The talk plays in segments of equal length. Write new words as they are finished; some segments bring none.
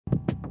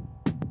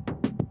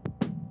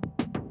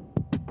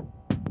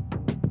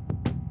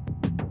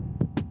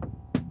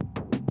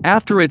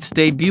After its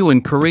debut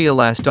in Korea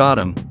last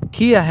autumn,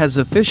 Kia has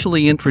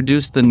officially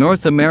introduced the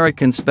North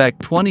American-spec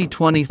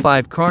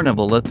 2025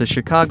 Carnival at the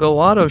Chicago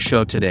Auto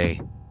Show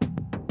today.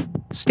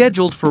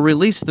 Scheduled for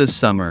release this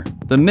summer,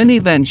 the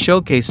minivan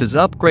showcases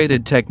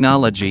upgraded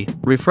technology,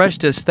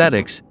 refreshed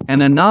aesthetics,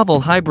 and a novel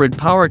hybrid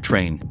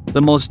powertrain.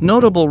 The most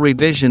notable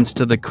revisions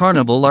to the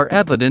Carnival are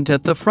evident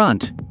at the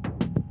front.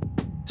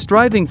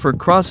 Striving for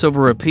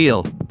crossover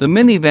appeal, the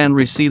minivan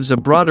receives a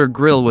broader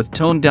grille with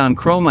toned-down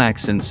chrome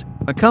accents,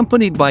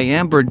 accompanied by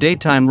amber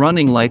daytime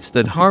running lights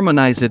that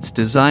harmonize its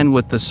design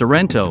with the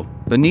Sorento.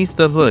 Beneath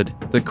the hood,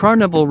 the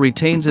Carnival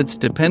retains its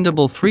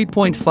dependable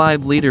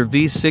 3.5-liter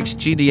V6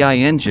 GDI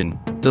engine,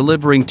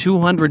 delivering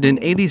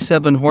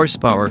 287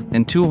 horsepower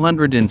and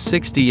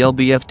 260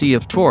 lb-ft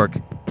of torque,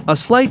 a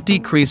slight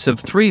decrease of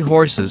 3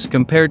 horses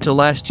compared to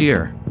last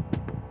year.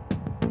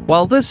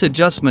 While this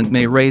adjustment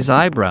may raise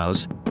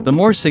eyebrows, the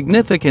more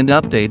significant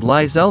update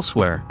lies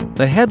elsewhere.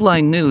 The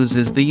headline news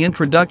is the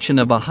introduction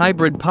of a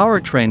hybrid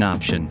powertrain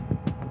option.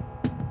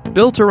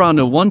 Built around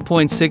a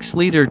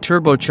 1.6-liter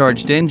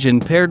turbocharged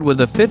engine paired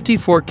with a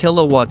 54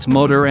 kilowatts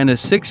motor and a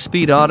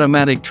 6-speed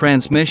automatic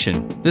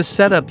transmission, this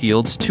setup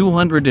yields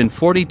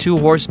 242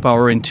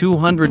 horsepower and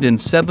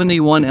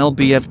 271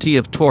 lb-ft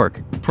of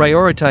torque,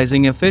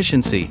 prioritizing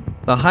efficiency.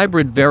 The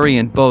hybrid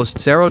variant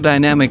boasts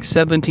aerodynamic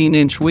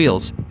 17-inch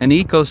wheels, an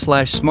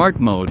eco/smart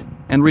mode,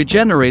 and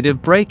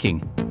regenerative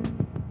braking.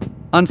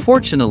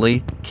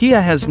 Unfortunately,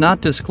 Kia has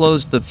not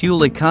disclosed the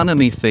fuel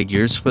economy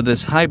figures for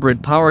this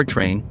hybrid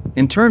powertrain.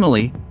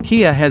 Internally,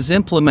 Kia has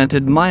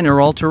implemented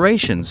minor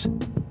alterations.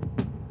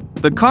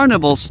 The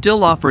Carnival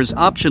still offers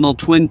optional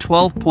twin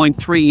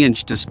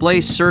 12.3-inch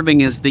displays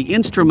serving as the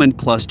instrument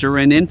cluster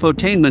and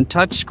infotainment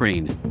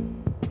touchscreen.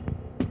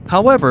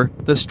 However,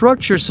 the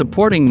structure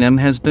supporting them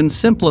has been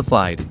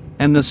simplified,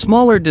 and the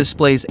smaller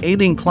displays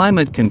aiding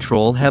climate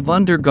control have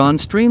undergone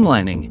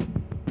streamlining.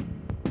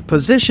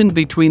 Positioned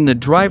between the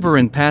driver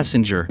and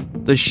passenger,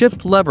 the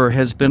shift lever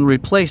has been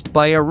replaced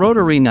by a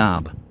rotary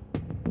knob.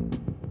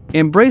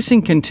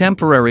 Embracing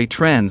contemporary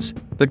trends,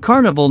 the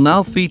Carnival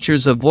now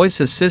features a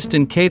voice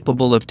assistant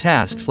capable of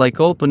tasks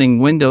like opening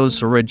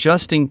windows or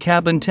adjusting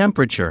cabin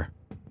temperature.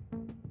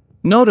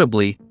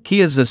 Notably,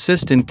 Kia's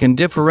assistant can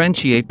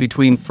differentiate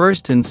between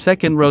first and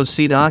second row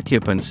seat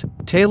occupants,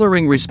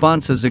 tailoring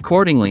responses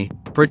accordingly,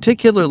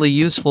 particularly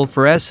useful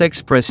for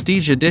SX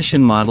Prestige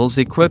Edition models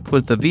equipped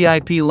with the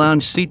VIP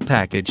lounge seat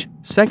package.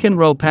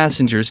 Second-row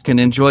passengers can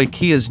enjoy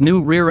Kia's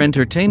new rear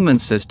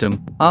entertainment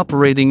system,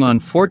 operating on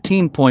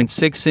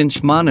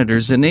 14.6-inch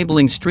monitors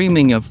enabling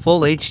streaming of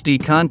full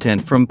HD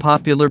content from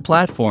popular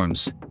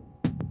platforms.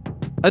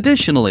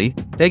 Additionally,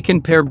 they can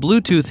pair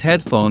Bluetooth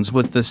headphones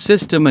with the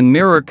system and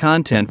mirror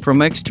content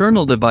from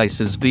external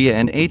devices via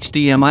an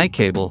HDMI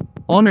cable.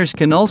 Owners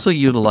can also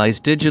utilize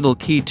Digital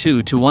Key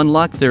 2 to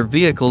unlock their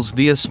vehicles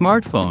via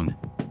smartphone.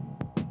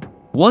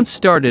 Once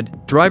started,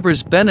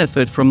 drivers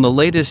benefit from the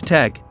latest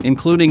tech,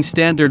 including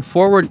standard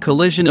forward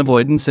collision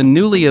avoidance and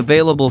newly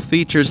available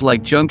features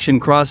like junction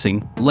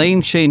crossing,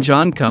 lane change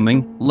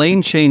oncoming,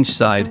 lane change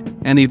side,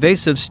 and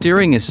evasive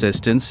steering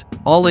assistance,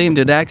 all aimed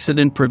at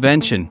accident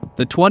prevention.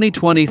 The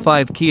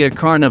 2025 Kia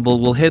Carnival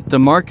will hit the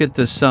market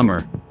this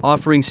summer,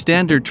 offering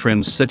standard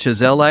trims such as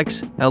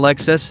LX,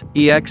 LXS,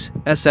 EX,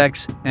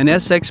 SX, and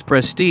SX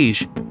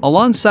Prestige,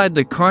 alongside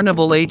the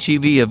Carnival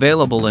HEV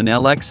available in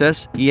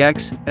LXS,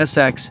 EX,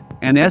 SX,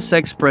 and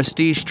SX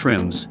Prestige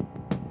trims.